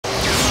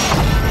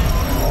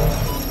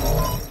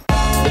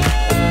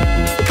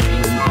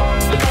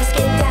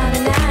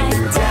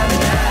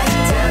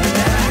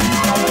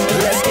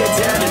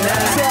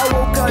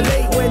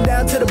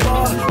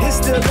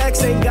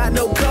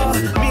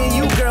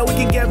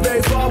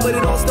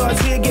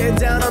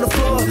down on the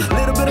floor.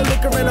 Little bit of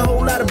liquor and a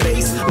whole lot of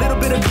bass. Little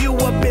bit of you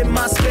up in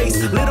my space.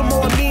 Little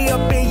more of me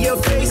up in your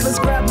face. Let's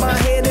grab my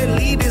hand and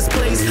leave this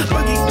place.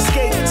 Boogie,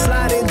 skate,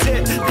 slide and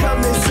dip. Come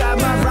inside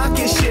my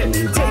rocket ship.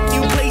 Take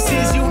you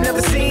places you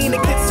never seen.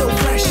 It gets so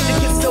fresh,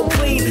 it gets so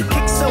clean.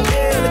 Kick so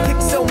ill, it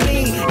kicks so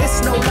mean.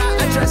 It's no lie,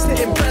 I dress to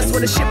impress.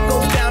 When the ship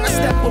goes down, I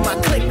step with my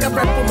click. I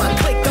rep with my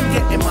click, I'm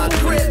getting my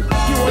grip.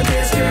 You want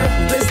dance, girl?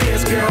 Let's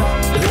dance, girl.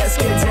 Let's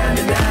get down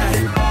tonight.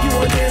 You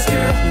want dance,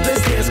 girl?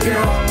 Let's dance,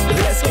 girl.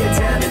 Let's get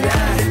down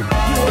tonight.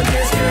 You want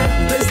dance, girl?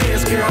 Let's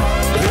dance, girl.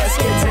 Let's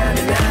get down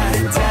tonight.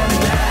 Down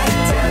tonight,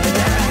 down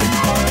tonight.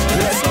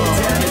 Let's get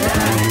down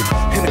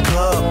tonight. In the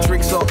club,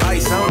 drinks on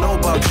ice. I don't know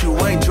about you,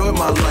 I enjoy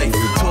my life.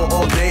 Tour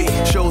all day,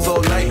 shows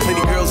all night.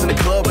 Plenty girls in the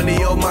club and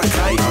they all my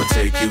type. I'll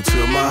take you to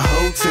my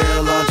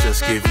hotel. I'll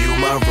just give you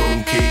my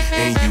room key,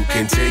 and you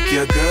can take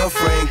your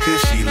girlfriend,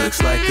 cause she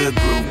looks like a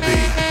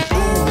groupie.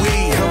 Ooh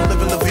wee, I'm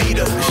living la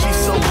vida. She's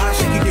so hot,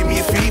 she can give me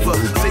a fever.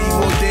 Say you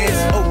want